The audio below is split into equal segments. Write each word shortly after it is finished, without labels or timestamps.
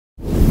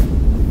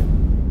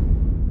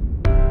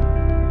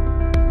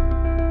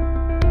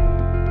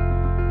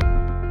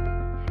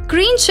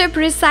Green ship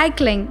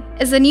recycling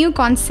is a new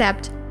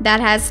concept that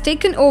has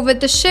taken over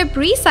the ship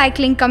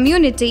recycling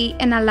community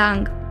in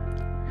Alang.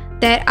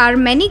 There are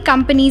many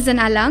companies in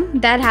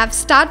Alang that have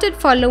started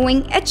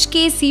following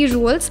HKC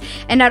rules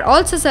and are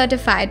also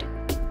certified.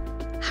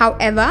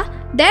 However,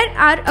 there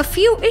are a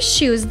few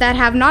issues that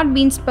have not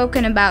been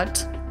spoken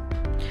about.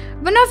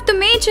 One of the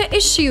major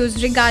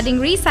issues regarding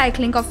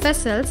recycling of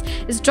vessels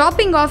is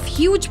dropping off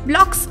huge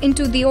blocks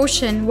into the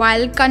ocean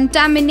while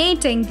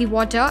contaminating the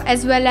water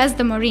as well as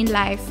the marine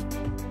life.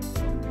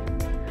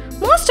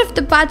 Most of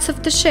the parts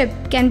of the ship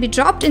can be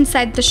dropped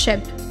inside the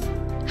ship.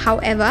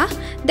 However,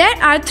 there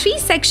are 3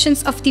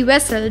 sections of the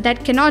vessel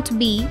that cannot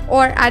be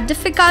or are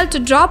difficult to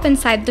drop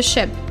inside the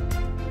ship.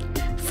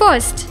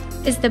 First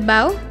is the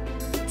bow,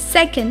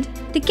 second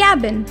the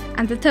cabin,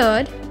 and the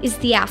third is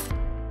the aft.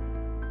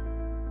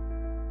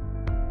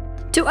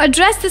 To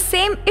address the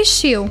same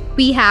issue,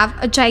 we have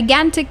a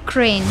gigantic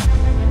crane.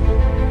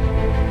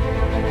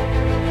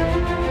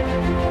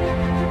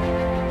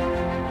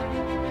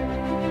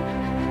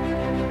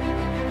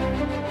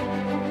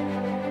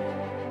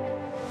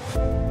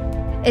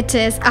 It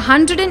is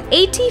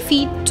 180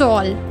 feet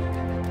tall,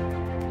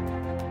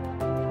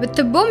 with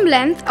a boom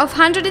length of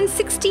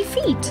 160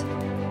 feet,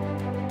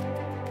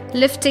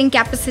 lifting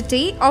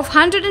capacity of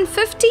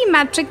 150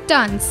 metric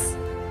tons.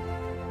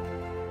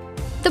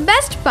 The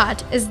best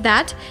part is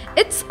that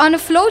it's on a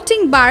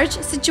floating barge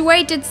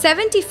situated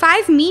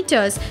 75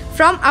 meters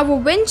from our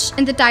winch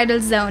in the tidal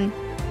zone,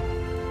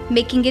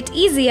 making it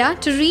easier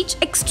to reach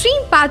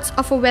extreme parts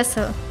of a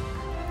vessel.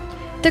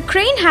 The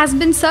crane has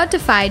been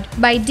certified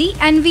by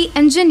DNV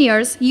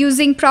engineers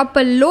using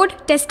proper load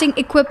testing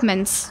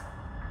equipments.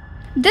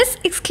 This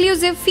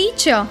exclusive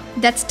feature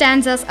that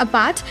stands us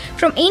apart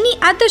from any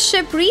other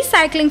ship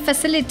recycling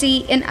facility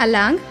in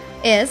Alang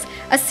is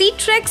a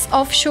Seatrex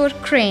offshore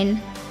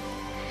crane.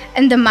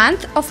 In the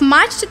month of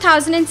March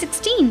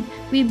 2016,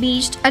 we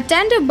beached a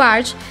tender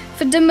barge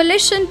for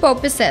demolition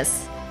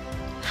purposes.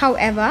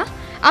 However,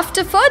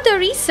 after further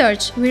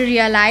research, we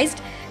realized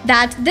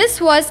that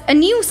this was a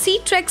new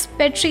Seatrex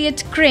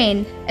Patriot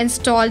crane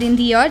installed in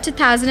the year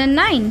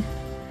 2009.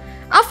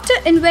 After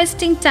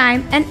investing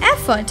time and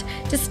effort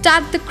to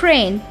start the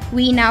crane,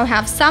 we now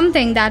have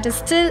something that is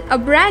still a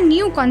brand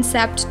new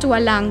concept to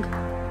Alang.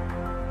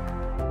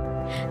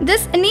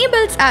 This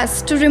enables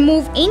us to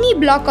remove any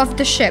block of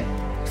the ship,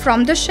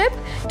 from the ship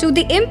to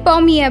the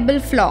impermeable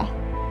floor.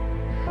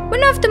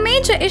 One of the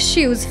major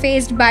issues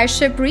faced by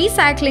ship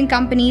recycling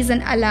companies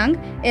in Alang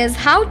is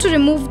how to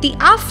remove the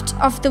aft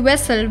of the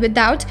vessel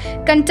without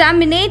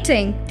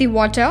contaminating the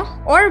water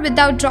or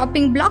without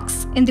dropping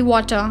blocks in the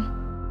water.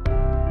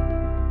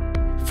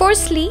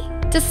 Firstly,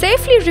 to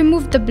safely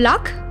remove the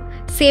block,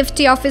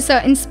 safety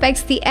officer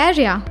inspects the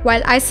area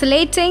while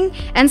isolating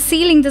and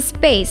sealing the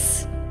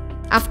space.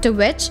 After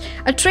which,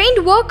 a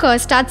trained worker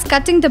starts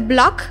cutting the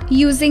block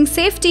using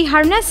safety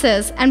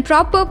harnesses and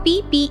proper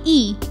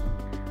PPE.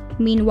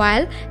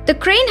 Meanwhile, the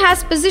crane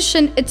has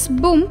positioned its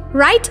boom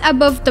right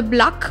above the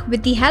block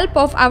with the help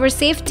of our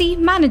safety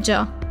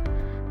manager.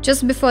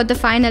 Just before the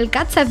final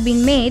cuts have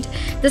been made,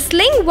 the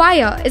sling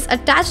wire is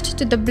attached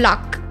to the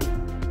block.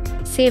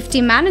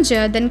 Safety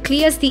manager then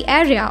clears the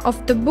area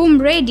of the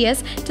boom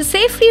radius to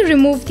safely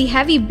remove the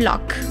heavy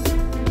block.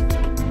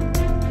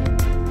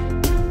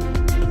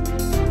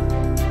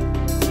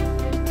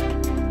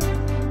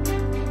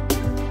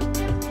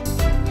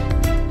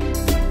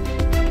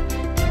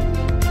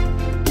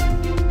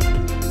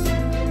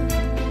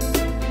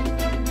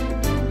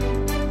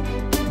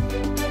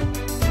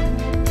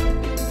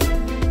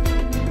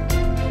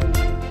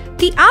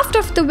 The aft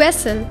of the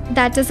vessel,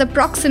 that is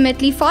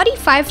approximately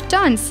 45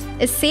 tons,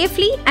 is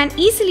safely and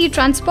easily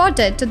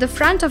transported to the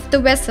front of the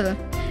vessel.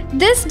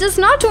 This does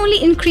not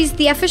only increase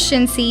the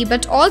efficiency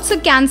but also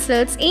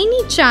cancels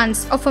any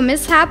chance of a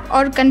mishap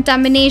or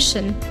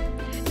contamination.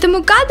 The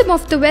mukaddam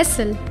of the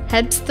vessel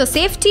helps the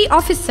safety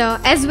officer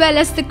as well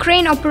as the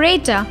crane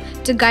operator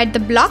to guide the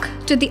block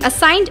to the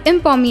assigned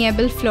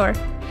impermeable floor.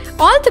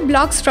 All the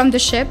blocks from the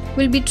ship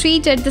will be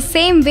treated the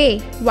same way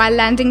while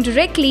landing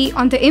directly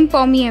on the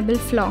impermeable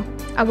floor.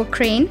 Our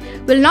crane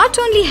will not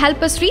only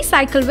help us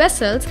recycle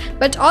vessels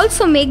but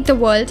also make the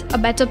world a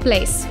better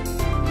place.